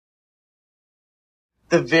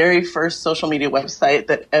the very first social media website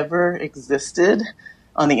that ever existed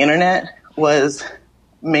on the internet was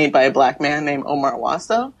made by a black man named Omar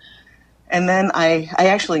Wasso. And then I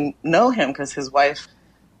actually know him because his wife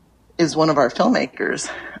is one of our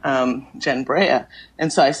filmmakers, Jen Brea.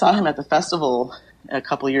 And so I saw him at the festival a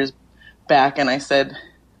couple of years back, and I said,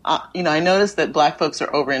 I noticed that black folks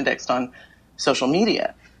are over-indexed on social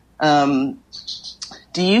media. Do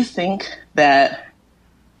you think that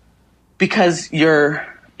because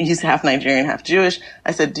he's half Nigerian, half Jewish,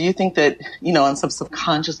 I said, do you think that, on some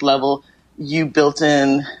subconscious level, you built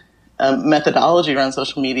in a methodology around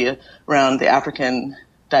social media, around the African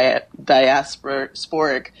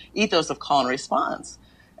diasporic ethos of call and response?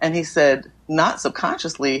 And he said, not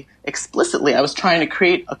subconsciously, explicitly, I was trying to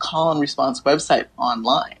create a call and response website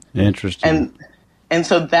online. Interesting. And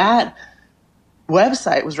so that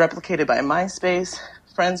website was replicated by MySpace,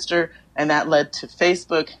 Friendster, and that led to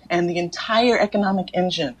Facebook and the entire economic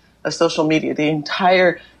engine of social media, the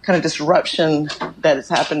entire kind of disruption that has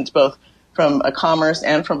happened both from a commerce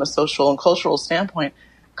and from a social and cultural standpoint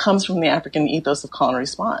comes from the African ethos of call and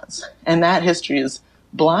response. And that history is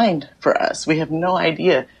blind for us. We have no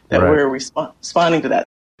idea that we're responding to that.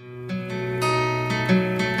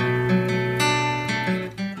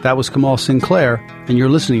 That was Kamal Sinclair, and you're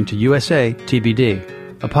listening to USA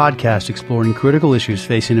TBD, a podcast exploring critical issues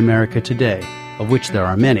facing America today, of which there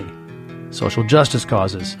are many. Social justice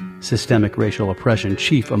causes, systemic racial oppression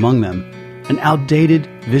chief among them, an outdated,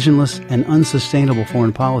 visionless, and unsustainable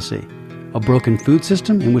foreign policy, a broken food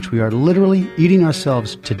system in which we are literally eating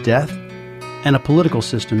ourselves to death, and a political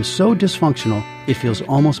system so dysfunctional it feels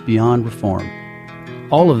almost beyond reform.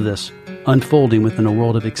 All of this unfolding within a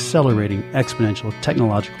world of accelerating exponential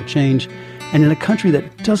technological change and in a country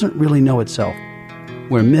that doesn't really know itself,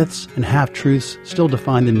 where myths and half-truths still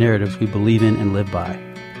define the narratives we believe in and live by.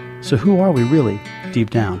 So who are we really,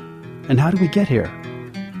 deep down? And how do we get here?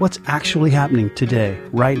 What's actually happening today,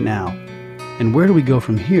 right now? And where do we go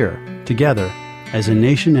from here, together, as a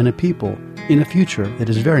nation and a people, in a future that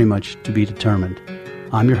is very much to be determined?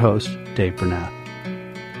 I'm your host, Dave Bernath.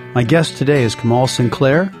 My guest today is Kamal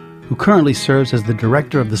Sinclair, who currently serves as the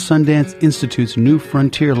director of the Sundance Institute's New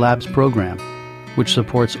Frontier Labs program, which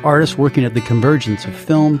supports artists working at the convergence of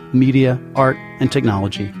film, media, art, and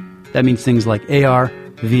technology. That means things like AR,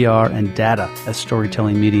 VR, and data as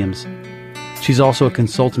storytelling mediums. She's also a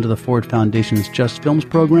consultant to the Ford Foundation's Just Films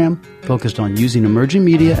program, focused on using emerging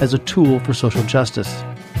media as a tool for social justice.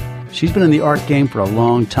 She's been in the art game for a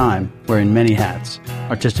long time, wearing many hats: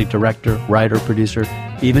 artistic director, writer, producer,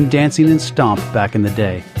 even dancing in Stomp back in the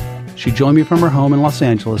day. She joined me from her home in Los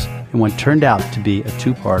Angeles in what turned out to be a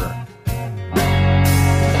two-parter.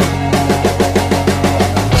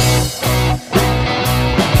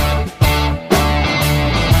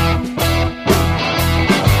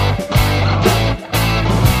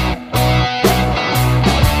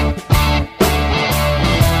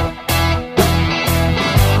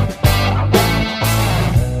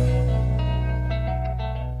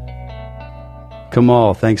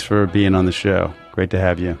 Kamal, thanks for being on the show. Great to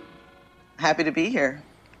have you. Happy to be here.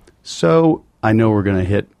 So I know we're going to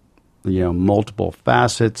hit, multiple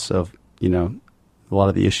facets of, a lot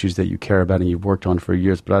of the issues that you care about and you've worked on for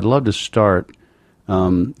years. But I'd love to start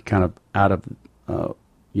kind of out of,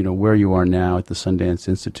 where you are now at the Sundance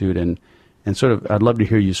Institute, and sort of, I'd love to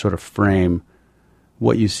hear you sort of frame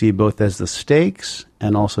what you see both as the stakes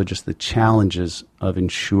and also just the challenges of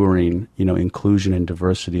ensuring, inclusion and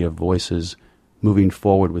diversity of voices moving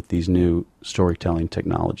forward with these new storytelling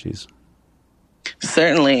technologies.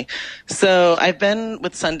 Certainly. So I've been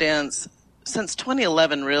with Sundance since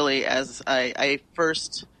 2011, really, as I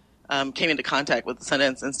first came into contact with the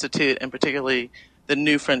Sundance Institute, and particularly the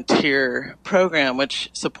New Frontier program, which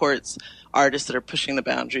supports artists that are pushing the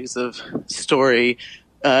boundaries of story,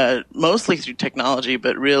 mostly through technology,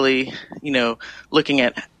 but really, looking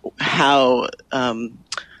at how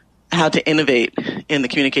to innovate in the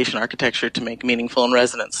communication architecture to make meaningful and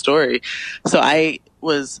resonant story. So I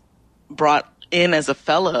was brought in as a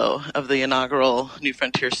fellow of the inaugural New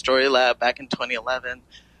Frontier Story Lab back in 2011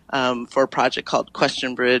 for a project called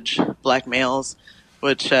Question Bridge Black Males,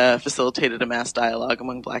 which facilitated a mass dialogue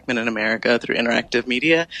among Black men in America through interactive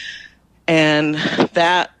media. And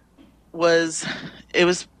it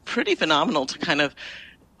was pretty phenomenal to kind of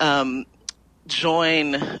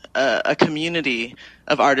join a community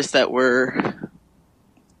of artists that were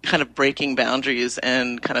kind of breaking boundaries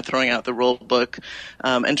and kind of throwing out the rule book,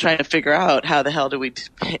 and trying to figure out how the hell do we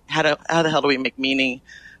make meaning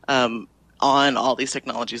on all these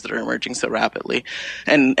technologies that are emerging so rapidly,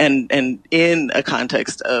 and in a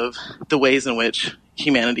context of the ways in which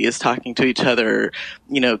humanity is talking to each other,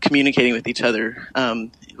 communicating with each other,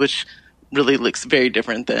 which really looks very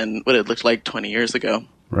different than what it looked like 20 years ago.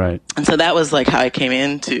 Right. And so that was like how I came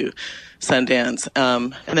into Sundance.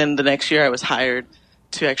 And then the next year I was hired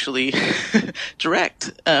to actually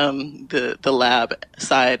direct the lab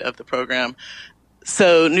side of the program.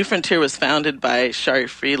 So New Frontier was founded by Shari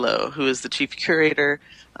Freelow, who is the chief curator,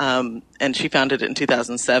 and she founded it in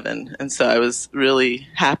 2007. And so I was really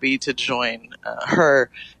happy to join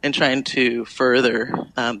her in trying to further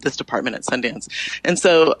this department at Sundance. And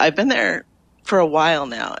so I've been there for a while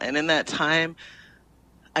now, and in that time,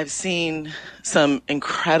 I've seen some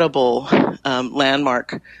incredible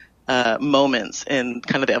landmark moments in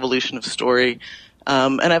kind of the evolution of story.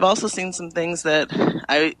 And I've also seen some things that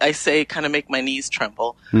I say kind of make my knees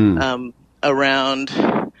tremble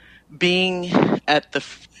around being at the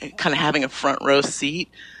kind of having a front row seat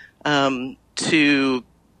to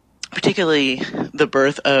particularly the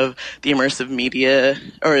birth of the immersive media,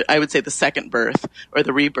 or I would say the second birth or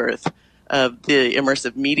the rebirth of the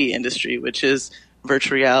immersive media industry, which is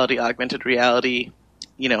virtual reality, augmented reality,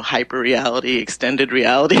 hyper reality, extended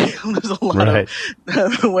reality. There's a lot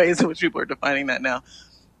of ways in which people are defining that now.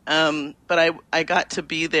 But I got to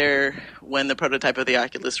be there when the prototype of the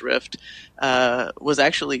Oculus Rift was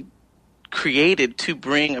actually created to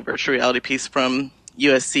bring a virtual reality piece from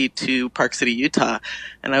USC to Park City, Utah.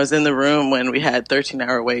 And I was in the room when we had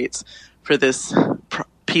 13-hour waits for this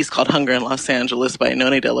piece called Hunger in Los Angeles by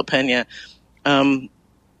Noni de la Pena,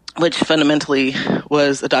 which fundamentally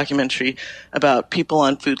was a documentary about people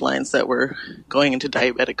on food lines that were going into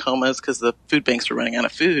diabetic comas because the food banks were running out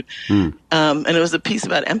of food. And it was a piece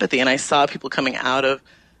about empathy. And I saw people coming out of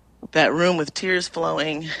that room with tears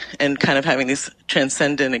flowing and kind of having these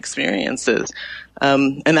transcendent experiences.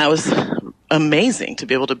 And that was amazing to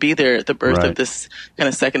be able to be there at the birth of this kind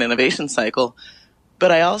of second innovation cycle.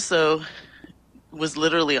 But I also was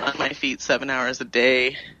literally on my feet 7 hours a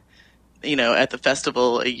day, at the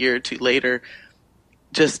festival a year or two later,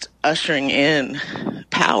 just ushering in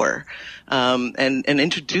power and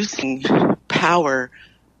introducing power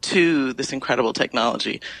to this incredible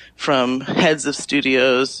technology from heads of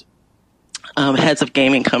studios, heads of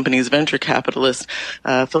gaming companies, venture capitalists,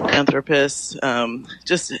 philanthropists,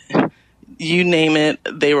 just you name it,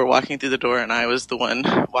 they were walking through the door, and I was the one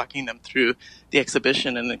walking them through the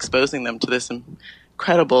exhibition and exposing them to this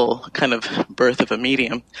incredible kind of birth of a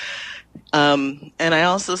medium. And I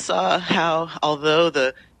also saw how, although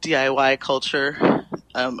the DIY culture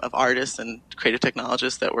of artists and creative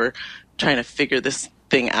technologists that were trying to figure this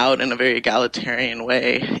thing out in a very egalitarian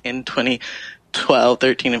way in 2012,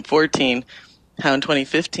 13, and 14, how in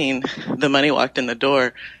 2015 the money walked in the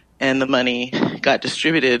door and the money got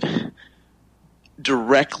distributed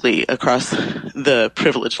directly across the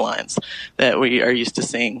privilege lines that we are used to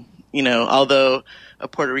seeing. Although a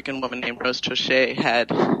Puerto Rican woman named Rose Trochet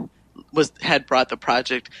had brought the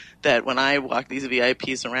project, that when I walked these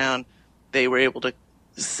VIPs around, they were able to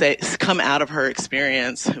come out of her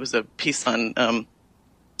experience. It was a piece on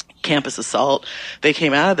campus assault. They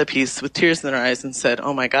came out of the piece with tears in their eyes and said,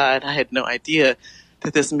 "Oh my God, I had no idea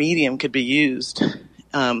that this medium could be used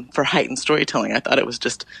for heightened storytelling. I thought it was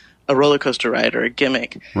just a roller coaster ride or a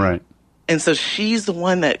gimmick." Right. And so she's the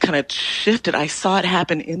one that kind of shifted. I saw it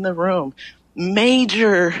happen in the room.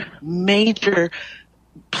 Major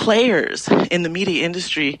players in the media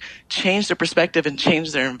industry changed their perspective and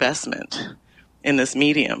changed their investment in this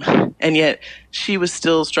medium. And yet she was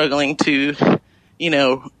still struggling to,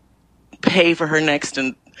 pay for her next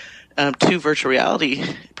and 2 virtual reality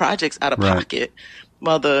projects out of pocket,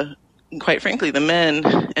 while quite frankly, the men,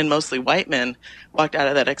 and mostly white men, walked out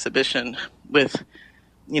of that exhibition with,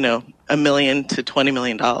 $1 million to $20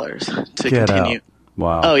 million to continue. Out.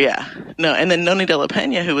 Wow. Oh yeah. No. And then Noni de la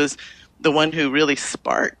Pena, who was the one who really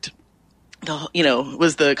sparked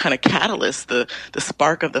was the kind of catalyst, the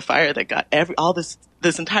spark of the fire that got all this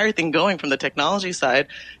entire thing going from the technology side,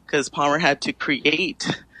 because Palmer had to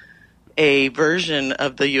create a version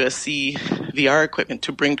of the USC VR equipment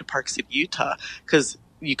to bring to Park City, Utah, because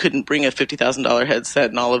you couldn't bring a $50,000 headset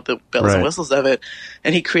and all of the bells and whistles of it.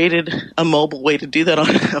 And he created a mobile way to do that on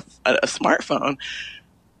a smartphone.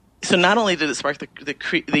 So not only did it spark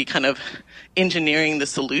the kind of engineering the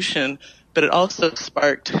solution, but it also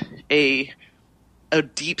sparked a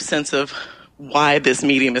deep sense of why this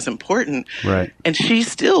medium is important. Right. And she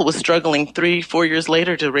still was struggling 3-4 years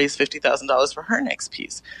later to raise $50,000 for her next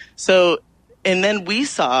piece. So, and then we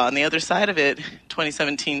saw on the other side of it,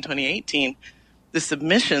 2017, 2018, the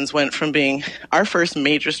submissions went from being our first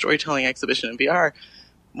major storytelling exhibition in VR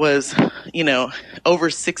was, over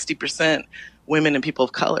 60% women and people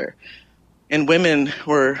of color. and women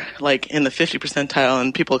were like in the 50 percentile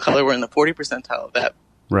and people of color were in the 40 percentile of that.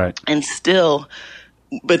 Right. And still,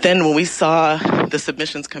 but then when we saw the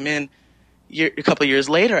submissions come in a couple of years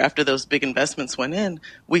later after those big investments went in,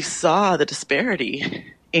 we saw the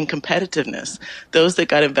disparity in competitiveness. Those that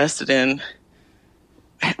got invested in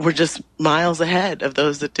were just miles ahead of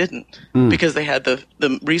those that didn't because they had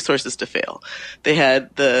the resources to fail. They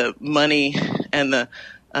had the money and the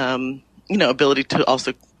ability to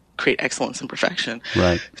also create excellence and perfection.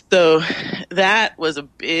 Right. So that was a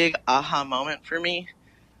big aha moment for me.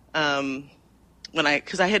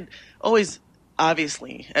 Because I had always,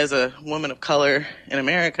 obviously, as a woman of color in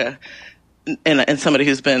America, and somebody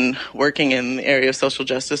who's been working in the area of social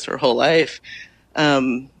justice her whole life,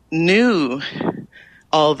 knew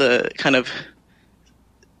all the kind of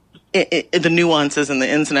the nuances and the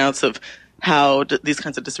ins and outs of how these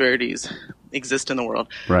kinds of disparities exist in the world.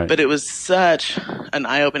 Right. But it was such an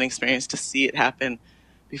eye-opening experience to see it happen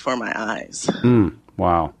before my eyes.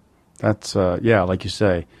 Wow. That's, like you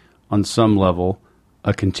say, on some level,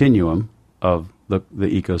 a continuum of the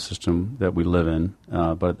ecosystem that we live in.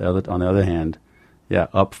 But on the other hand,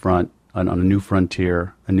 up front, on a new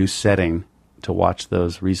frontier, a new setting to watch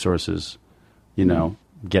those resources,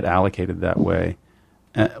 get allocated that way.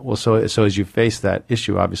 So as you face that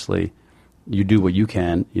issue, obviously, you do what you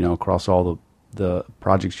can, across all the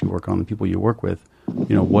projects you work on, the people you work with.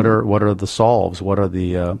 What are the solves? What are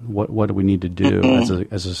the what do we need to do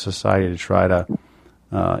as a society to try to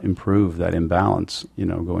improve that imbalance,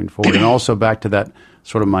 going forward? And also back to that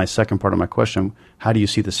sort of my second part of my question: how do you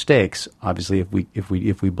see the stakes? Obviously, if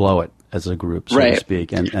we blow it as a group, so to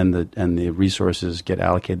speak, and the resources get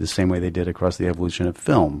allocated the same way they did across the evolution of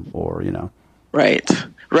film, or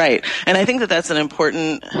Right. And I think that that's an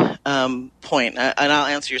important point. And I'll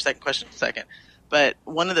answer your second question in a second. But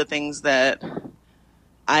one of the things that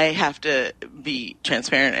I have to be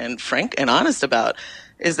transparent and frank and honest about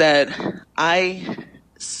is that I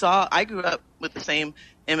grew up with the same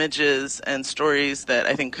images and stories that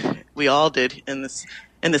I think we all did in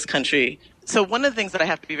this country. So one of the things that I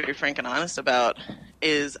have to be very frank and honest about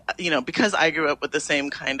is, because I grew up with the same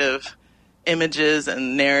kind of images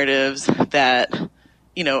and narratives that,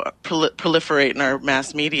 proliferate in our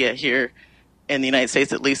mass media here in the United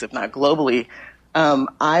States, at least, if not globally,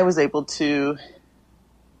 I was able to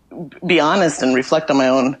be honest and reflect on my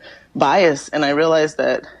own bias. And I realized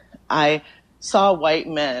that I saw white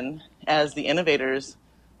men as the innovators,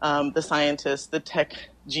 the scientists, the tech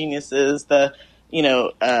geniuses, the,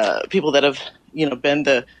 people that have, been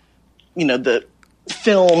the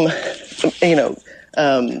film,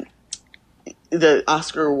 the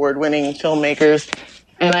Oscar award-winning filmmakers.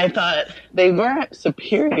 And I thought they weren't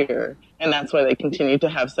superior, and that's why they continued to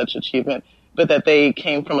have such achievement, but that they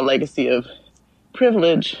came from a legacy of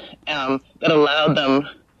privilege that allowed them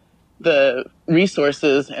the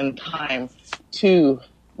resources and time to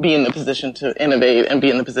be in the position to innovate and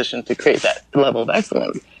be in the position to create that level of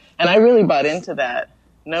excellence. And I really bought into that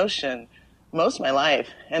notion most of my life.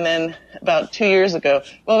 And then about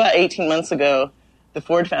 18 months ago, the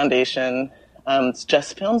Ford Foundation,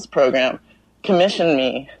 Just Films program, commissioned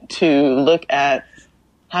me to look at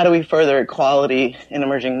how do we further equality in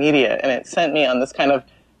emerging media. And it sent me on this kind of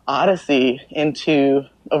odyssey into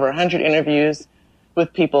over 100 interviews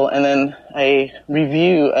with people, and then a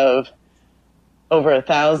review of over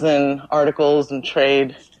 1,000 articles and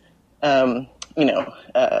trade, kind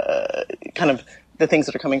of the things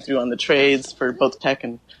that are coming through on the trades for both tech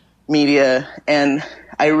and media. And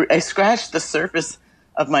I scratched the surface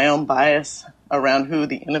of my own bias around who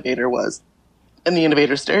the innovator was and the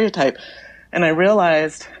innovator stereotype. And I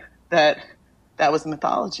realized that that was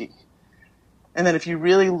mythology. And that if you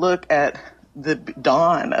really look at the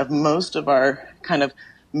dawn of most of our kind of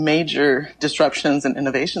major disruptions and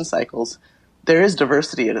innovation cycles, there is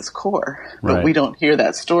diversity at its core, but we don't hear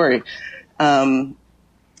that story. And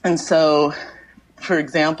so, for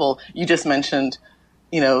example, you just mentioned,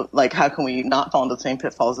 how can we not fall into the same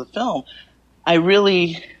pitfalls of film? I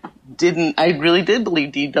really did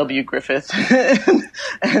believe D.W. Griffith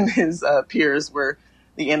and his peers were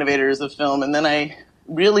the innovators of film. And then I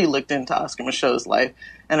really looked into Oscar Micheaux's life,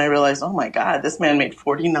 and I realized, oh my God, this man made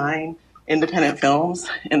 49 independent films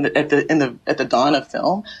at the dawn of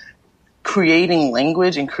film, creating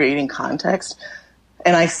language and creating context.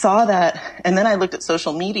 And I saw that, and then I looked at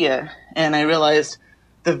social media, and I realized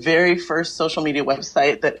the very first social media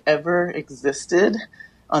website that ever existed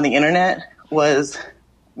on the internet was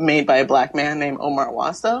made by a black man named Omar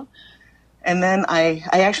Wasso. And then I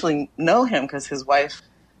actually know him because his wife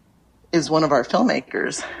is one of our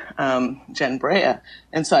filmmakers, Jen Brea.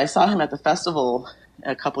 And so I saw him at the festival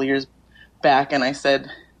a couple years back and I said,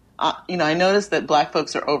 I noticed that Black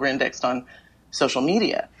folks are over-indexed on social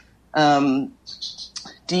media. Do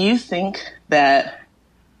you think that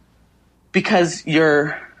because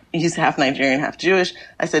he's half Nigerian, half Jewish,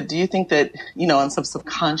 I said, do you think that, on some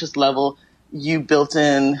subconscious level, you built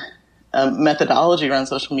in methodology around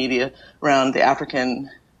social media, around the African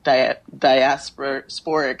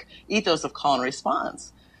diasporic ethos of call and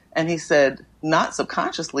response? And he said, not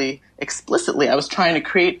subconsciously, explicitly. I was trying to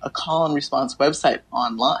create a call and response website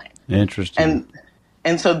online. Interesting.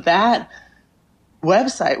 And so that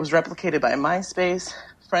website was replicated by MySpace,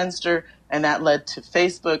 Friendster, and that led to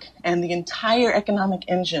Facebook and the entire economic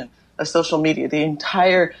engine of social media, the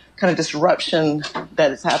entire kind of disruption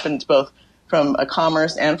that has happened both from a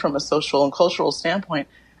commerce and from a social and cultural standpoint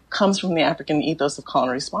comes from the African ethos of call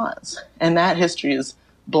and response. And that history is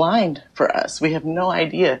blind for us. We have no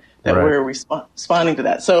idea that we're responding to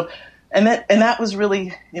that. So, and that was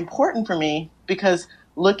really important for me because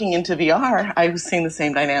looking into VR, I was seeing the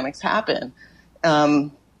same dynamics happen.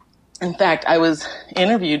 In fact, I was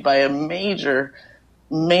interviewed by a major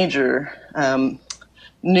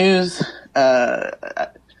news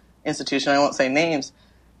institution. I won't say names,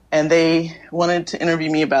 and they wanted to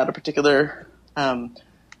interview me about a particular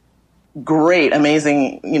great,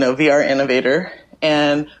 amazing, VR innovator,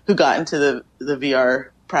 and who got into the VR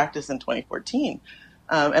practice in 2014.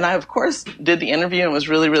 And I, of course, did the interview and was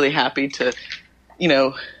really, really happy to,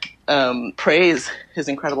 praise his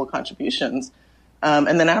incredible contributions.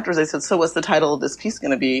 And then afterwards I said, so what's the title of this piece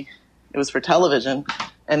going to be? It was for television.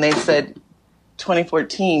 And they said,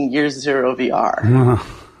 2014, year zero VR.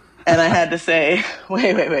 And I had to say,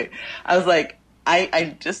 wait. I was like,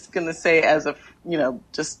 I'm just going to say as a,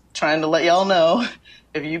 just trying to let y'all know,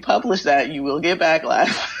 if you publish that, you will get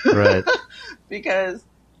backlash. Right. Because,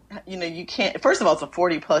 you can't, first of all, it's a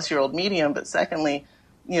 40-plus-year-old medium, but secondly,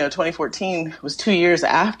 2014 was 2 years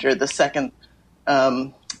after the second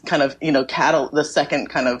the second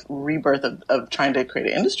kind of rebirth of trying to create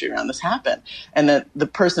an industry around this happened. And that the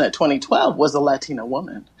person at 2012 was a Latina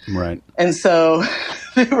woman. Right. And so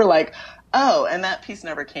they were like, oh, and that piece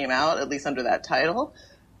never came out, at least under that title.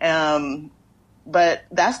 But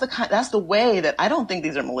that's the way that I don't think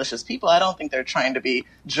these are malicious people. I don't think they're trying to be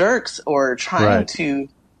jerks or trying to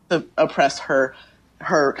oppress her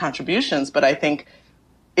contributions. But I think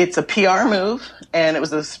it's a PR move, and it was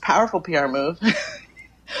this powerful PR move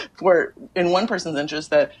in one person's interest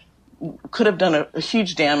that could have done a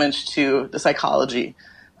huge damage to the psychology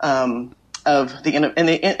of and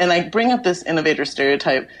I bring up this innovator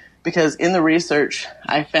stereotype because in the research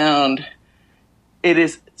I found it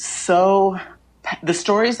is so the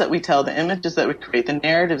stories that we tell, the images that we create, the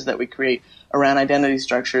narratives that we create around identity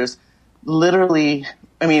structures, literally,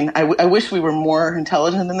 I wish we were more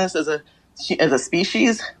intelligent than this as a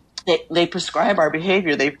species. They prescribe our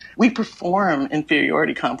behavior. We perform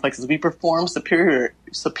inferiority complexes. We perform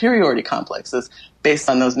superiority complexes based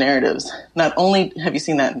on those narratives. Not only have you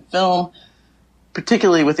seen that in film,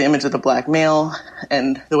 particularly with the image of the black male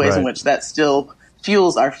and the ways in which that still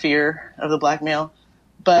fuels our fear of the black male,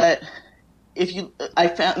 but I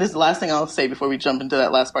found this is the last thing I'll say before we jump into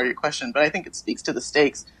that last part of your question, but I think it speaks to the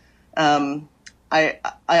stakes. I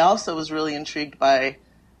also was really intrigued by,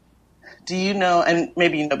 do you know, and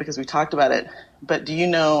maybe you know because we talked about it, but do you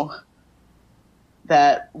know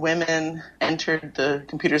that women entered the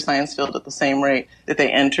computer science field at the same rate that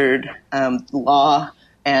they entered law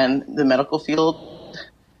and the medical field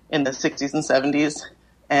in the 60s and 70s?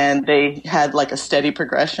 And they had like a steady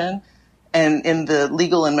progression. And in the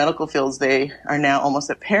legal and medical fields, they are now almost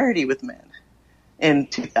at parity with men in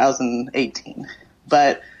 2018.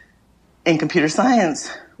 But in computer science,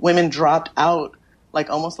 women dropped out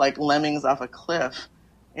almost like lemmings off a cliff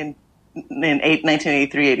in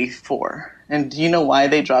 1983-84. And do you know why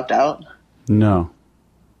they dropped out? No.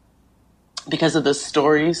 Because of the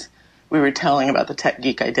stories we were telling about the tech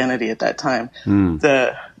geek identity at that time.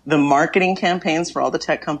 The marketing campaigns for all the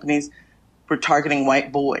tech companies were targeting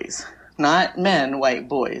white boys. Not men, white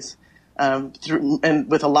boys, and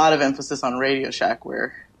with a lot of emphasis on Radio Shack,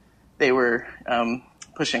 where they were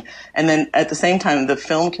pushing. And then at the same time, the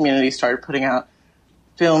film community started putting out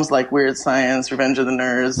films like Weird Science, Revenge of the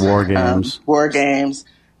Nerds, War Games,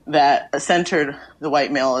 that centered the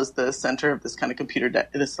white male as the center of this kind of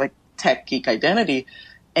this tech geek identity.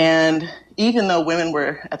 And even though women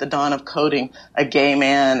were at the dawn of coding, a gay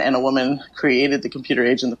man and a woman created the computer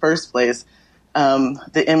age in the first place.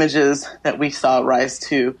 The images that we saw rise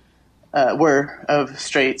to were of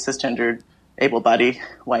straight, cisgendered, able-bodied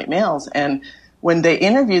white males. And when they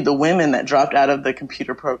interviewed the women that dropped out of the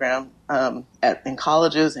computer program in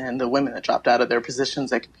colleges and the women that dropped out of their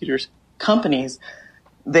positions at companies,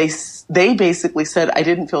 they basically said I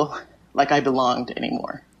didn't feel like I belonged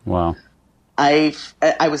anymore. Wow. They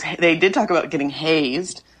did talk about getting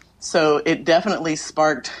hazed, so it definitely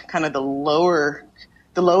sparked kind of the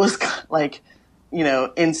lowest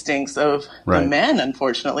instincts of the men,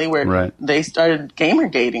 unfortunately, where they started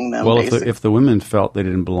gamergating them. Well, if the women felt they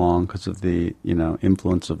didn't belong because of the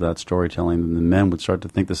influence of that storytelling, then the men would start to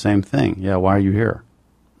think the same thing. Yeah, why are you here?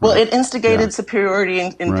 Well, it instigated superiority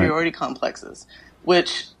and inferiority complexes,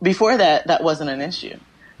 which before that wasn't an issue.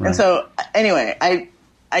 Right. And so, anyway, and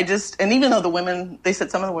even though they said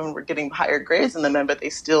some of the women were getting higher grades than the men, but they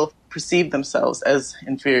still perceived themselves as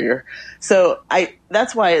inferior. So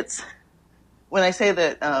that's why when I say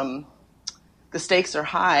that the stakes are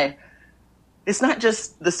high, it's not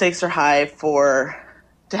just the stakes are high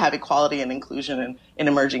to have equality and inclusion in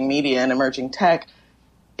emerging media and emerging tech.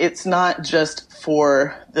 It's not just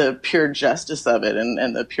for the pure justice of it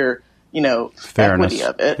and the pure, fairness. Equity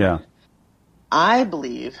of it. Yeah. I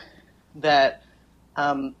believe that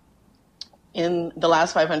in the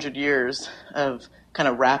last 500 years of kind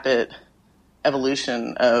of rapid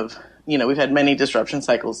evolution of, we've had many disruption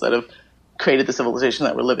cycles that have created the civilization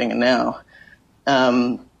that we're living in now.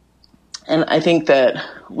 And I think that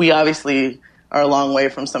we obviously are a long way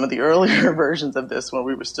from some of the earlier versions of this when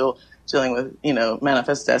we were still dealing with,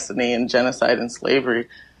 manifest destiny and genocide and slavery.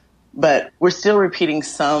 But we're still repeating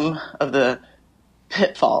some of the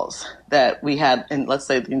pitfalls that we had in, let's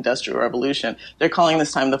say, the Industrial Revolution. They're calling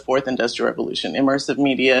this time the Fourth Industrial Revolution: immersive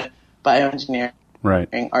media, bioengineering,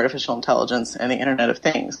 artificial intelligence, and the Internet of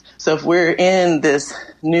Things. So if we're in this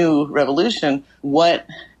new revolution, what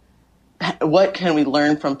can we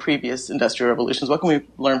learn from previous industrial revolutions? What can we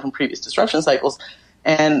learn from previous disruption cycles?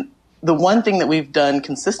 And the one thing that we've done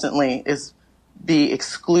consistently is be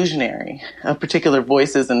exclusionary of particular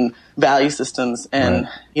voices and value systems and,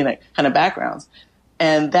 kind of backgrounds.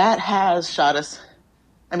 And that has shot us.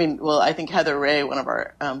 I think Heather Ray, one of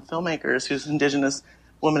our filmmakers, who's an Indigenous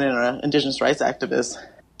woman and an Indigenous rights activist,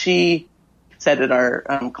 she said at our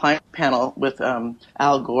climate panel with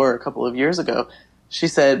Al Gore a couple of years ago, she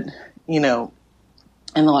said, in the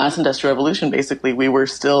last Industrial Revolution, basically,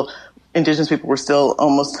 Indigenous people were still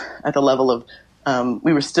almost at the level of,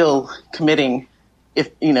 we were still committing,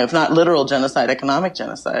 if not literal genocide, economic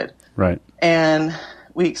genocide. Right. And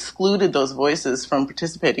we excluded those voices from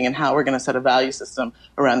participating in how we're going to set a value system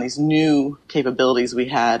around these new capabilities we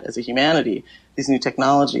had as a humanity, these new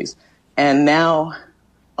technologies. And now,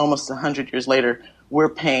 almost 100 years later, we're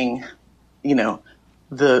paying,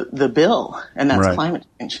 the bill, and that's climate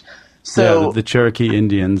change. So the Cherokee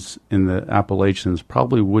Indians in the Appalachians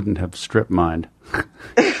probably wouldn't have strip mined.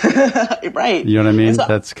 Right. You know what I mean?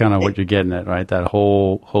 That's kind of what you're getting at, right? That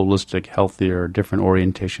whole holistic, healthier, different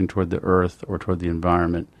orientation toward the earth or toward the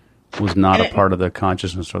environment was not a part of the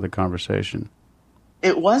consciousness or the conversation.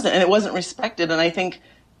 It wasn't, and it wasn't respected. And I think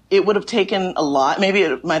it would have taken a lot. Maybe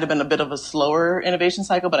it might have been a bit of a slower innovation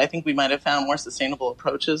cycle, but I think we might have found more sustainable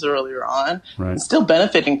approaches earlier on, and still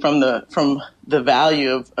benefiting from the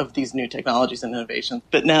value of these new technologies and innovations.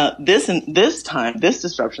 But now this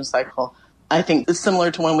disruption cycle, I think is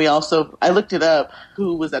similar to when I looked it up,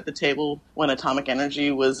 who was at the table when atomic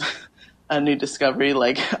energy was a new discovery,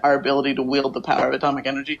 like our ability to wield the power of atomic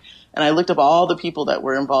energy. And I looked up all the people that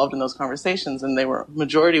were involved in those conversations, and they were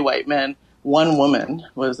majority white men. One woman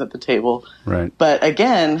was at the table. Right. But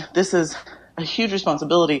again, this is a huge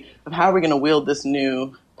responsibility of how we're going to wield this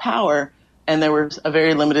new power. And there was a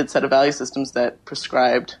very limited set of value systems that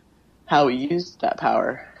prescribed how we used that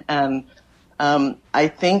power. And I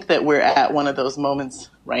think that we're at one of those moments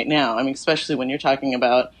right now. Especially when you're talking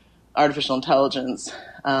about artificial intelligence,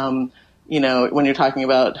 when you're talking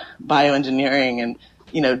about bioengineering and,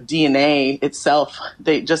 DNA itself.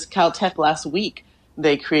 Caltech last week,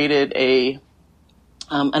 they created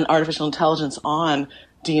an artificial intelligence on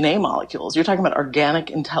DNA molecules. You're talking about organic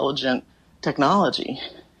intelligent technology.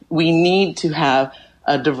 We need to have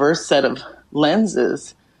a diverse set of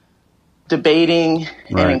lenses debating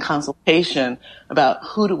and in consultation about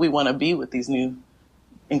who do we want to be with these new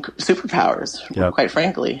superpowers, quite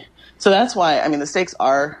frankly. So that's why, the stakes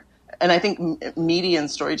are, and I think media and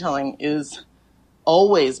storytelling is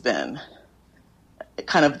always been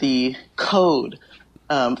kind of the code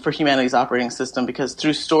for humanity's operating system, because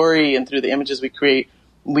through story and through the images we create,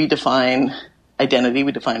 we define identity,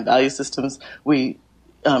 we define value systems, we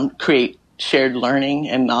create shared learning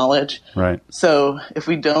and knowledge. Right. So if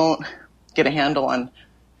we don't get a handle on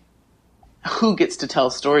who gets to tell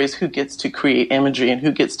stories, who gets to create imagery, and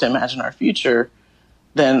who gets to imagine our future,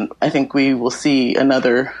 then I think we will see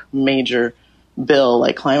another major bill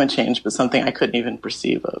like climate change, but something I couldn't even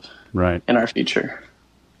perceive of in our future.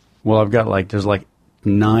 Well, I've got there's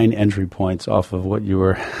 9 entry points off of what you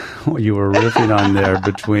were riffing on there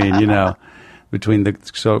between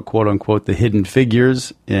the quote unquote the hidden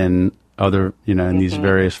figures in other in these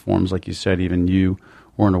various forms, like you said, even you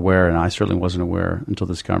weren't aware, and I certainly wasn't aware until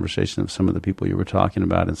this conversation, of some of the people you were talking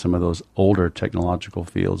about in some of those older technological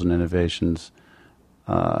fields and innovations,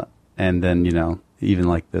 and then even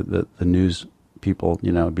like the news people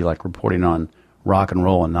be like reporting on rock and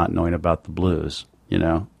roll and not knowing about the blues,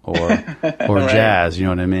 or right. Jazz, you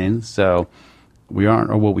know what I mean? So we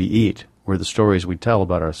aren't what we eat. We're the stories we tell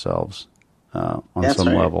about ourselves on That's some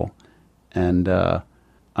right. level. And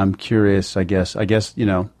I'm curious, I guess,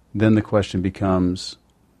 then the question becomes,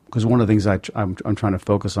 because one of the things I'm trying to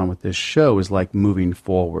focus on with this show is like moving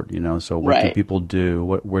forward, so what right. do people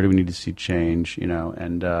do? Where do we need to see change,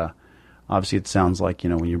 and obviously it sounds like,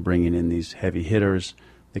 when you're bringing in these heavy hitters,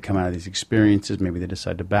 they come out of these experiences, maybe they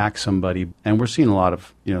decide to back somebody. And we're seeing a lot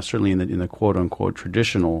of, certainly in the quote-unquote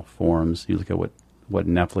traditional forms, you look at what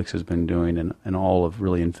Netflix has been doing and all of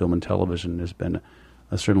really in film and television, there's been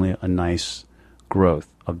certainly a nice growth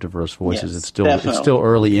of diverse voices. Yes, it's still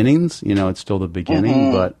early innings, it's still the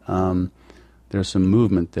beginning, but there's some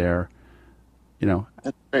movement there,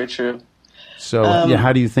 That's very true. So,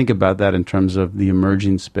 how do you think about that in terms of the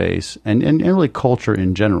emerging space and really culture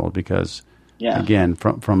in general? Because again,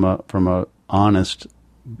 from a honest,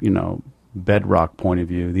 bedrock point of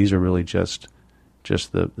view, these are really just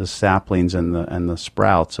the saplings and the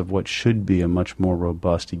sprouts of what should be a much more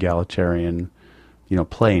robust, egalitarian,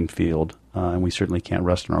 playing field. And we certainly can't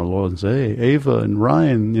rest on our laurels and say, hey, Ava and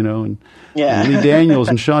Ryan, and Lee Daniels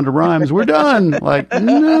and Shonda Rhimes, we're done. Like,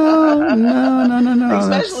 no.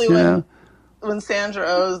 Especially when Sandra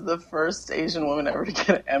Oh is the first Asian woman ever to get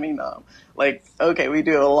an Emmy nom. Like, okay, we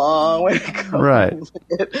do a long way to go. Right. With,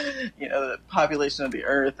 the population of the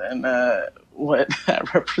earth and what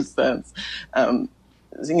that represents.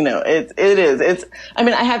 It is. It's. I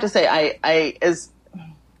mean, I have to say,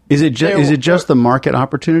 Is it just the market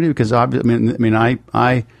opportunity? Because I'm 50.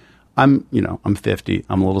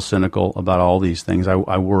 I'm a little cynical about all these things. I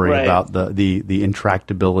worry right. about the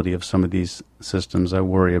intractability of some of these systems. I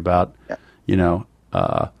worry about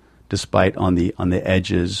despite on the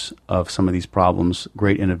edges of some of these problems,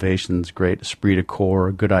 great innovations, great esprit de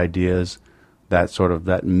corps, good ideas, that sort of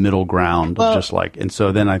that middle ground of just like. And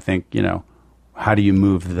so then I think how do you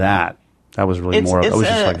move that? That was really more. It was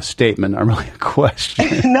just like a statement, not really a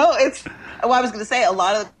question. No, I was going to say a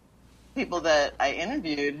lot of the people that I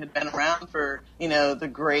interviewed had been around for the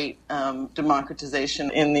great democratization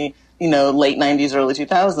in the late 90s, early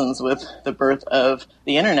 2000s with the birth of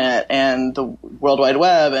the internet and the World Wide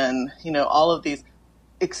Web and all of these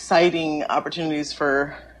exciting opportunities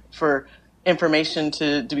for information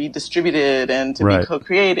to be distributed and to be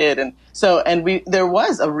co-created, and so there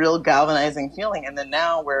was a real galvanizing feeling, and then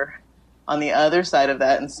now we're on the other side of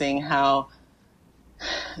that and seeing how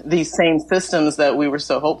these same systems that we were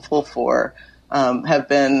so hopeful for have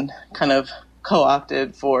been kind of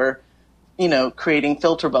co-opted for, creating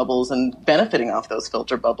filter bubbles and benefiting off those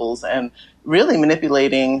filter bubbles and really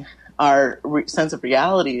manipulating our sense of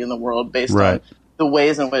reality in the world based on the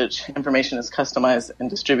ways in which information is customized and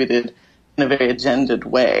distributed in a very agendaed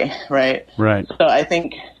way, right? Right. So I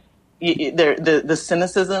think the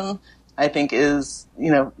cynicism, I think, is,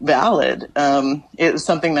 valid. It was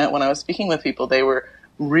something that when I was speaking with people, they were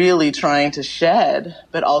really trying to shed,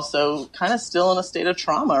 but also kind of still in a state of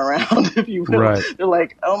trauma around, if you will. Right. They're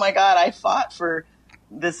like, oh my God, I fought for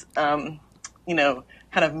this, kind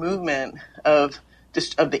of movement of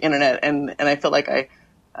the internet. And I feel like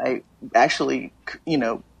I actually,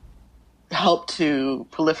 helped to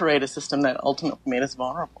proliferate a system that ultimately made us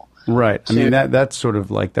vulnerable. Right. I mean, that's sort of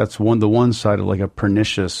like, that's the one side of like a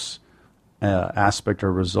pernicious aspect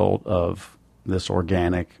or result of this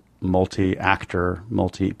organic multi-actor,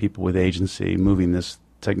 multi-people with agency moving this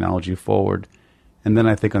technology forward. And then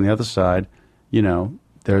I think on the other side,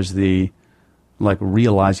 there's the like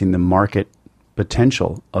realizing the market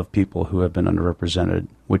potential of people who have been underrepresented,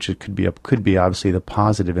 which it could be obviously the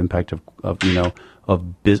positive impact of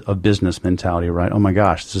business mentality, right? Oh my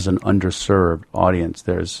gosh, this is an underserved audience.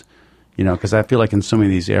 There's, because I feel like in so many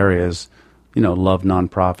of these areas, love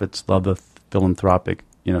nonprofits, love the philanthropic,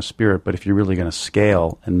 spirit. But if you're really going to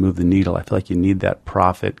scale and move the needle, I feel like you need that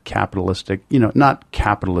profit, capitalistic, not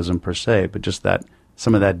capitalism per se, but just that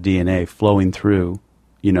some of that DNA flowing through,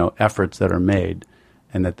 efforts that are made,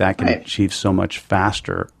 and that can achieve so much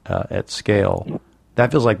faster at scale.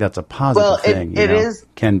 That feels like that's a positive thing. It is.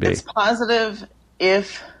 Can be. It's positive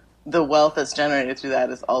if the wealth that's generated through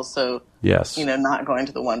that is also, yes, not going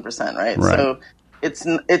to the 1%, right? Right. So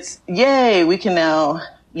it's yay, we can now,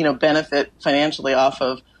 benefit financially off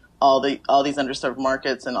of all these underserved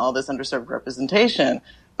markets and all this underserved representation.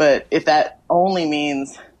 But if that only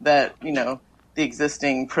means that, the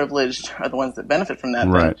existing privileged are the ones that benefit from that,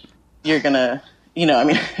 right, then you're gonna,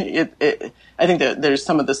 I think that there's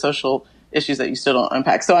some of the social issues that you still don't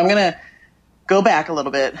unpack. So I'm gonna go back a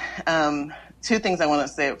little bit. Two things I want to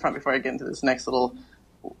say up front before I get into this next little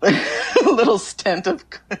stint of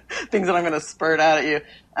things that I'm going to spurt out at you.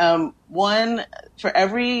 One,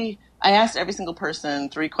 I asked every single person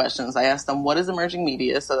 3 questions. I asked them, what is emerging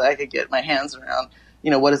media, so that I could get my hands around,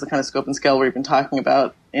 what is the kind of scope and scale we've been talking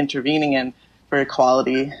about intervening in for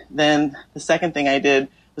equality. Then the second thing I did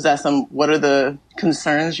was ask them, what are the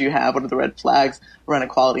concerns you have? What are the red flags around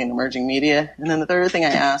equality in emerging media? And then the third thing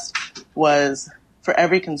I asked was, for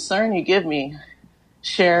every concern you give me,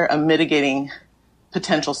 share a mitigating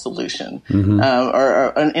potential solution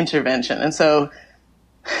or an intervention. And so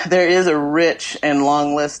there is a rich and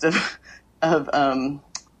long list of concerns.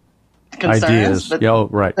 Ideas. But,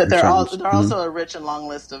 right. But there are also a rich and long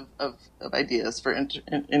list of ideas for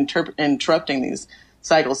interrupting these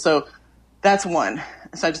cycles. So that's one.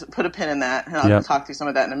 So I just put a pin in that, and I'll talk through some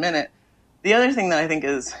of that in a minute. The other thing that I think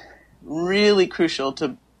is really crucial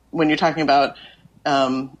to when you're talking about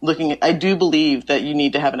I do believe that you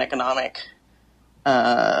need to have an economic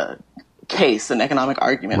case, an economic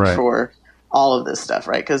argument for all of this stuff,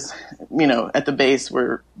 right? Because, at the base,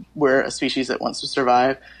 we're a species that wants to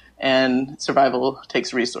survive, and survival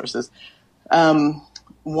takes resources.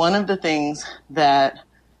 One of the things that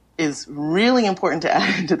is really important to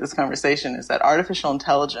add into this conversation is that artificial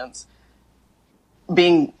intelligence,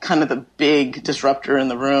 being kind of the big disruptor in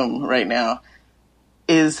the room right now,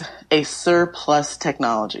 is a surplus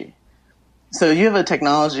technology. So you have a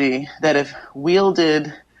technology that, if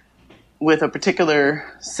wielded with a particular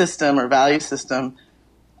system or value system,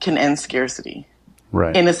 can end scarcity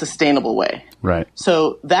in a sustainable way. Right.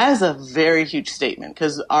 So that is a very huge statement,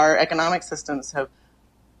 because our economic systems have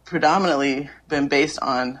predominantly been based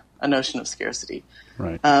on a notion of scarcity.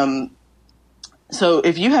 Right. So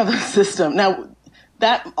if you have a system now,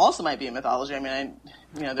 that also might be a mythology. I mean,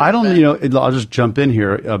 I don't. I'll just jump in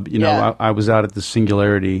here. I was out at the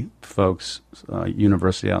Singularity folks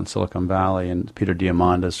university out in Silicon Valley, and Peter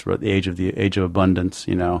Diamandis wrote the Age of Abundance.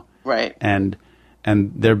 Right. And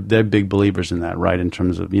they're big believers in that, right? In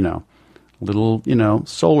terms of little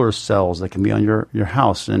solar cells that can be on your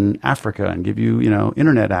house in Africa and give you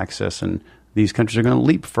internet access, and these countries are going to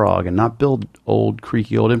leapfrog and not build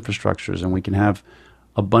creaky old infrastructures, and we can have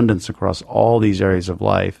abundance across all these areas of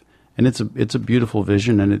life. And it's a beautiful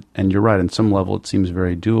vision, and you're right. On some level, it seems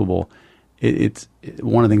very doable. It's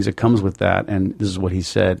one of the things that comes with that, and this is what he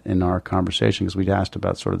said in our conversation, because we'd asked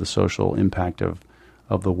about sort of the social impact of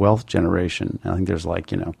the wealth generation. And I think there's like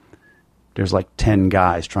 10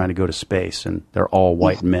 guys trying to go to space, and they're all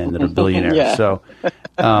white men that are billionaires. Yeah. So,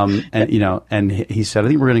 and he said, I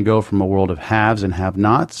think we're going to go from a world of haves and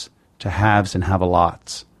have-nots to haves and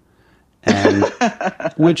have-a-lots. And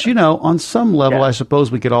which, on some level, I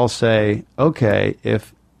suppose we could all say, okay,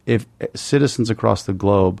 if citizens across the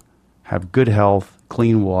globe have good health,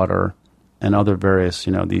 clean water, and other various,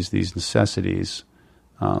 these necessities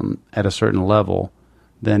at a certain level,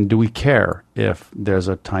 then do we care if there's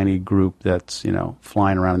a tiny group that's,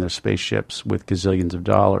 flying around in their spaceships with gazillions of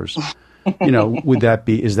dollars?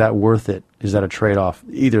 Is that worth it? Is that a trade-off?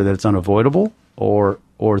 Either that it's unavoidable, or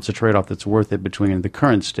it's a trade-off that's worth it between the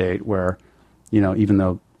current state where, even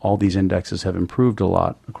though all these indexes have improved a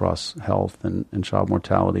lot across health and child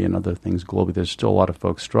mortality and other things globally, there's still a lot of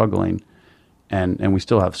folks struggling, and we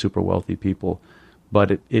still have super wealthy people.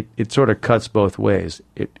 But it sort of cuts both ways.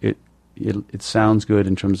 It sounds good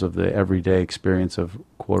in terms of the everyday experience of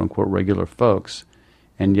quote-unquote regular folks,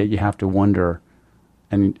 and yet you have to wonder,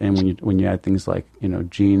 and when you add things like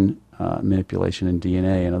gene manipulation and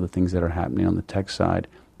DNA and other things that are happening on the tech side,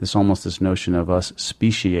 this notion of us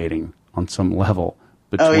speciating on some level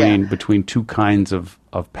between two kinds of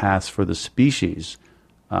paths for the species,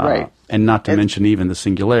 and not to mention even the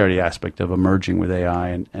singularity aspect of emerging with AI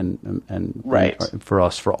and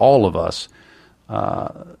for all of us.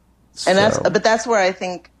 And that's why I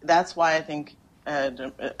think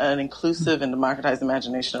an inclusive and democratized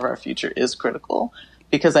imagination of our future is critical,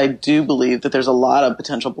 because I do believe that there's a lot of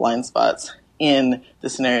potential blind spots in the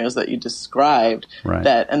scenarios that you described,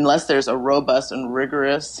 that unless there's a robust and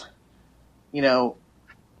rigorous,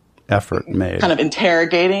 effort made, kind of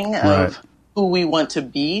interrogating of who we want to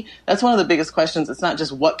be. That's one of the biggest questions. It's not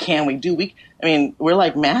just what can we do. We're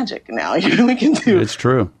like magic now. We can do it's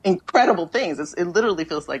true. incredible things. It literally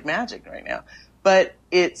feels like magic right now. But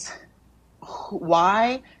it's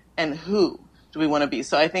why and who do we want to be?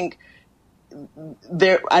 So I think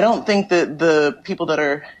I don't think that the people that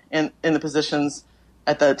are in the positions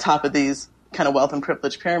at the top of these kind of wealth and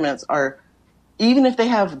privilege pyramids are, even if they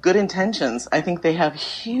have good intentions, I think they have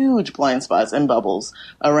huge blind spots and bubbles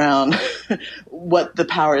around what the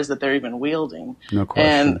power is that they're even wielding. No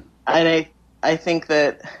question. And I think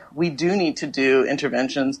that we do need to do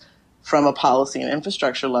interventions from a policy and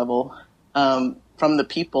infrastructure level, from the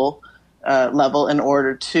people level, in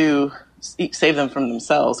order to save them from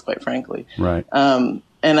themselves, quite frankly. Right. And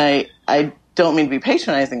I don't mean to be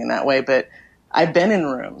patronizing in that way, but I've been in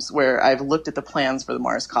rooms where I've looked at the plans for the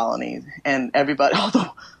Mars colony, and everybody,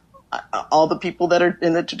 all the people that are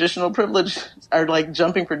in the traditional privilege are like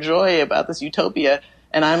jumping for joy about this utopia,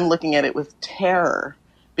 and I'm looking at it with terror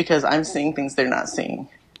because I'm seeing things they're not seeing.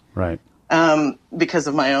 Right. Because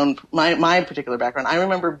of my particular background. I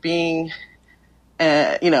remember being,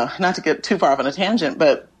 not to get too far off on a tangent,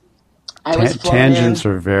 but I was tangents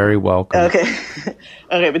are very welcome. Okay.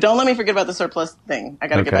 Okay, but don't let me forget about the surplus thing. I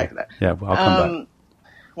got to get back to that. Yeah, well, I'll come back.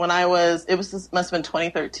 When must have been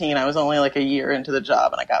 2013. I was only like a year into the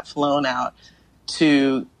job, and I got flown out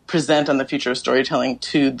to present on the future of storytelling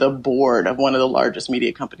to the board of one of the largest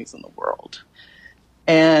media companies in the world.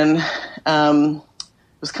 And it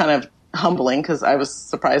was kind of humbling because I was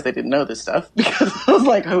surprised they didn't know this stuff, because I was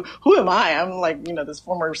like, who am I? I'm like, this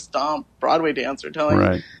former stomp Broadway dancer telling,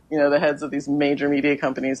 right. The heads of these major media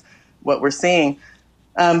companies what we're seeing.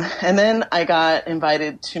 And then I got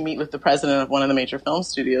invited to meet with the president of one of the major film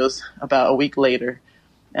studios about a week later.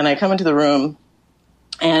 And I come into the room,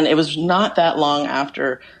 and it was not that long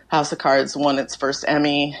after House of Cards won its first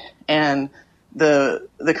Emmy. And the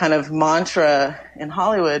kind of mantra in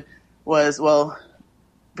Hollywood was, well,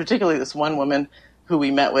 particularly this one woman who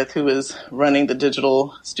we met with, who was running the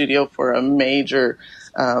digital studio for a major,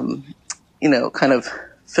 kind of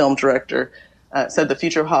film director, said the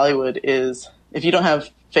future of Hollywood is, if you don't have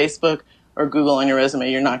Facebook or Google on your resume,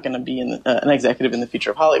 you're not going to be an executive in the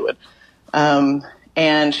future of Hollywood.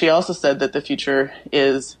 And she also said that the future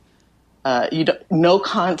is no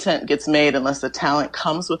content gets made unless the talent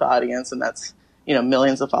comes with audience, and that's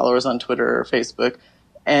millions of followers on Twitter or Facebook.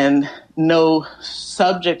 And no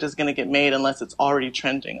subject is going to get made unless it's already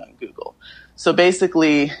trending on Google. So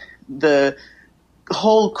basically, the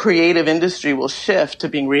whole creative industry will shift to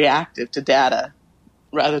being reactive to data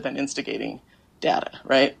rather than instigating data,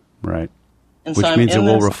 right? Right. And which so means it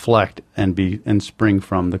will reflect and spring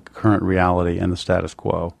from the current reality and the status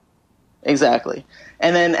quo. Exactly.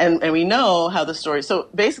 And then and we know how the story. So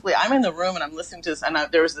basically, I'm in the room and I'm listening to this, and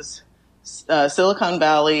there was this Silicon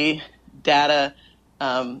Valley data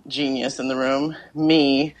genius in the room,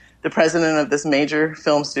 me, the president of this major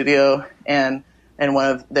film studio, and one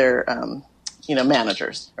of their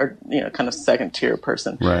managers, or kind of second tier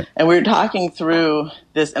person. Right. And we were talking through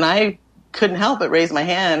this, and I couldn't help but raise my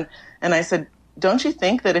hand, and I said, "Don't you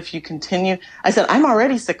think that if you continue?" I said, "I'm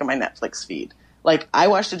already sick of my Netflix feed. Like, I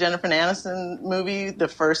watched a Jennifer Aniston movie the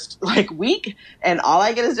first week, and all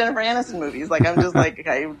I get is Jennifer Aniston movies. Like, I'm just like,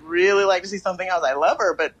 I really like to see something else. I love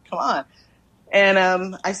her, but come on." And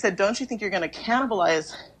I said, "Don't you think you're going to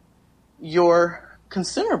cannibalize your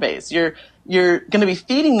consumer base? You're going to be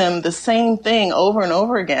feeding them the same thing over and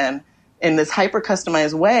over again in this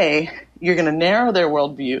hyper-customized way. You're going to narrow their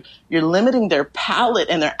worldview. You're limiting their palate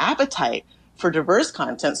and their appetite for diverse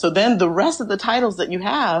content. So then the rest of the titles that you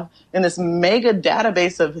have in this mega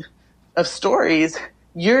database of stories,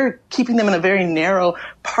 you're keeping them in a very narrow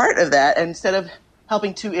part of that instead of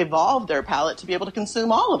helping to evolve their palate to be able to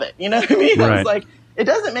consume all of it." You know what I mean? Right. It's like, it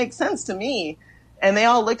doesn't make sense to me. And they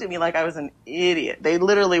all looked at me like I was an idiot. They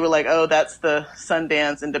literally were like, "Oh, that's the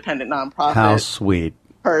Sundance independent nonprofit." How sweet.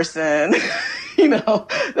 Person,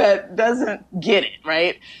 that doesn't get it,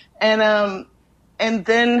 right? And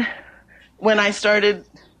then when I started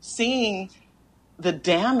seeing the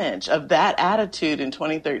damage of that attitude in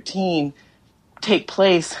 2013 take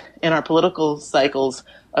place in our political cycles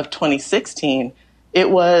of 2016,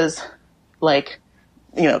 it was like,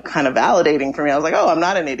 kind of validating for me. I was like, oh, I'm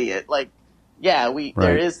not an idiot. Like, yeah, Right.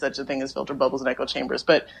 There is such a thing as filter bubbles and echo chambers.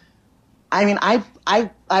 But I mean, I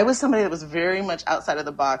was somebody that was very much outside of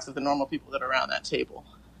the box of the normal people that are around that table.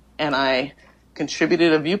 And I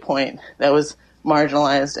contributed a viewpoint that was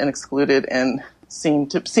marginalized and excluded and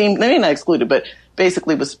seemed maybe not excluded, but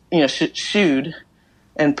basically was, shooed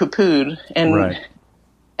and poo-pooed. And, right.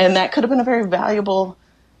 and that could have been a very valuable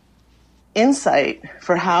insight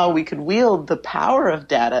for how we could wield the power of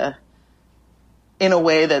data in a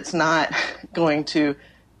way that's not going to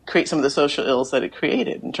create some of the social ills that it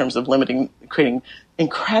created in terms of creating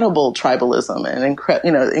incredible tribalism and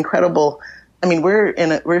incredible. I mean,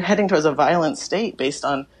 we're heading towards a violent state based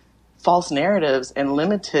on false narratives and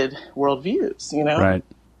limited worldviews. Right.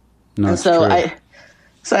 No, and so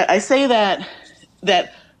I say that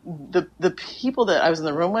the people that I was in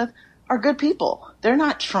the room with are good people. They're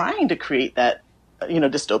not trying to create that,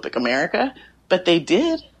 dystopic America, but they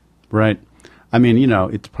did. Right. I mean,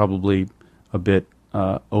 it's probably a bit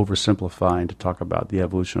oversimplifying to talk about the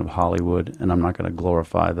evolution of Hollywood, and I'm not going to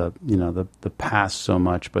glorify the past so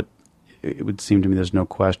much, but it would seem to me there's no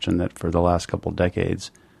question that for the last couple of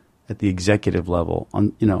decades, at the executive level,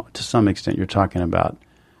 to some extent, you're talking about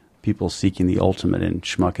people seeking the ultimate in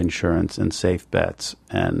schmuck insurance and safe bets,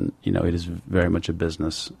 and it is very much a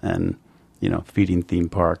business, and feeding theme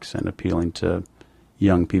parks and appealing to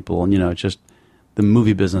young people, and it's just the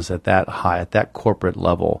movie business at that corporate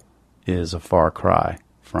level is a far cry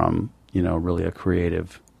from really a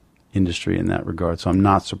creative industry in that regard. So I'm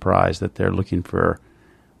not surprised that they're looking for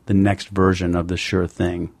the next version of the sure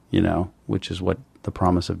thing, which is what the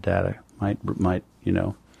promise of data might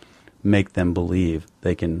make them believe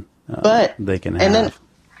they can. And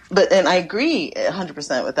I agree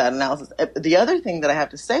 100% with that analysis. The other thing that I have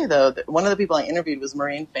to say, though, that one of the people I interviewed was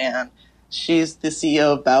Maureen Fan. She's the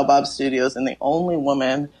CEO of Baobab Studios and the only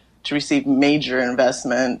woman to receive major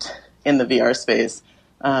investment in the VR space.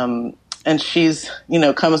 And she's,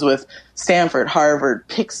 comes with Stanford, Harvard,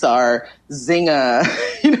 Pixar, Zynga.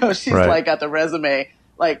 She's right. Got the resume.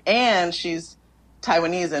 And she's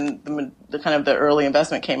Taiwanese, and the kind of the early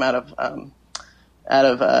investment came out of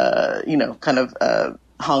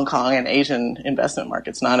Hong Kong and Asian investment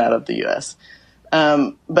markets, not out of the U.S.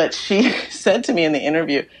 But she said to me in the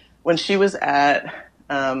interview, when she was at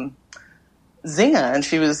Zynga and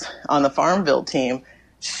she was on the Farmville team,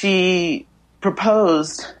 she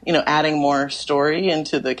proposed, adding more story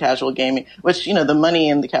into the casual gaming, which, the money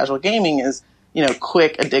in the casual gaming is,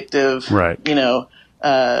 quick, addictive, right.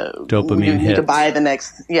 Dopamine you hits. need to buy the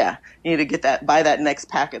next, you need to buy that next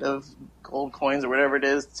packet of gold coins or whatever it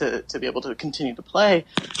is to be able to continue to play.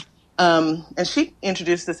 And she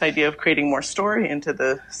introduced this idea of creating more story into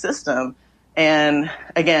the system, and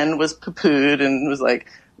again was poo-pooed and was like,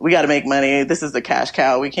 we got to make money. This is the cash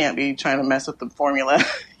cow. We can't be trying to mess with the formula,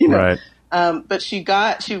 Right. But she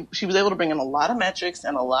was able to bring in a lot of metrics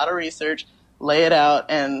and a lot of research, lay it out,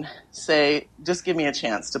 and say, just give me a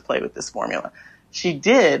chance to play with this formula. She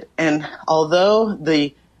did, and although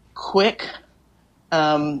the quick,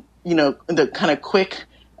 the kind of quick,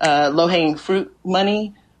 low-hanging fruit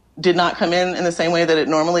money did not come in the same way that it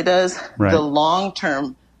normally does, right. The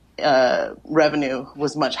long-term revenue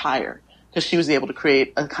was much higher because she was able to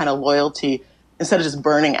create a kind of loyalty. Instead of just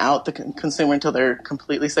burning out the consumer until they're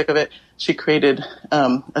completely sick of it, she created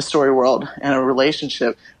a story world and a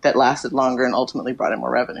relationship that lasted longer and ultimately brought in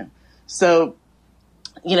more revenue. So,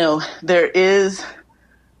 there is,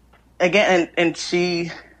 again, and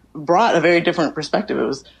she brought a very different perspective. It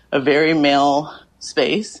was a very male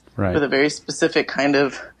space, right. With a very specific kind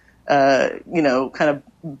of, kind of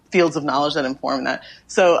fields of knowledge that inform that.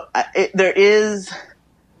 So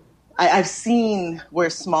I've seen where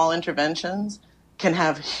small interventions can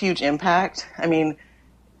have huge impact. I mean,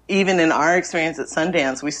 even in our experience at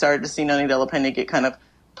Sundance, we started to see Noni de la Pena get kind of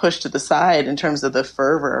pushed to the side in terms of the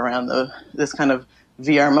fervor around this kind of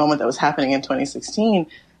VR moment that was happening in 2016.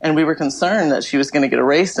 And we were concerned that she was going to get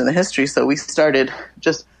erased in the history. So we started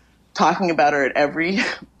just talking about her at every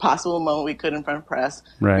possible moment we could in front of press.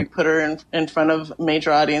 Right. We put her in front of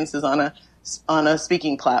major audiences on a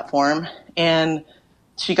speaking platform. And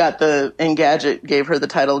she got Engadget gave her the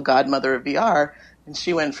title Godmother of VR. And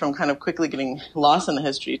she went from kind of quickly getting lost in the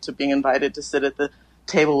history to being invited to sit at the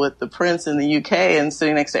table with the Prince in the UK and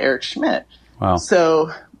sitting next to Eric Schmidt. Wow.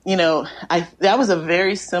 So, that was a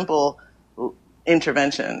very simple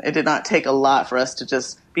intervention. It did not take a lot for us to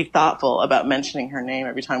just be thoughtful about mentioning her name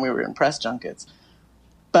every time we were in press junkets.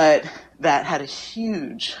 But that had a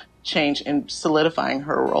huge change in solidifying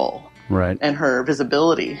her role, right, and her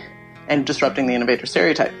visibility and disrupting the innovator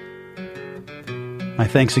stereotype. My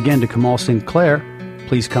thanks again to Kamal Sinclair.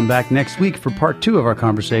 Please come back next week for part 2 of our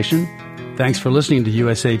conversation. Thanks for listening to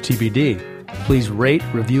USA TBD. Please rate,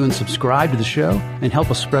 review, and subscribe to the show and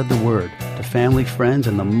help us spread the word to family, friends,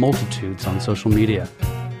 and the multitudes on social media.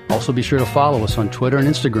 Also be sure to follow us on Twitter and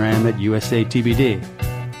Instagram at USA TBD.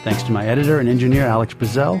 Thanks to my editor and engineer, Alex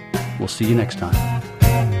Brazell. We'll see you next time.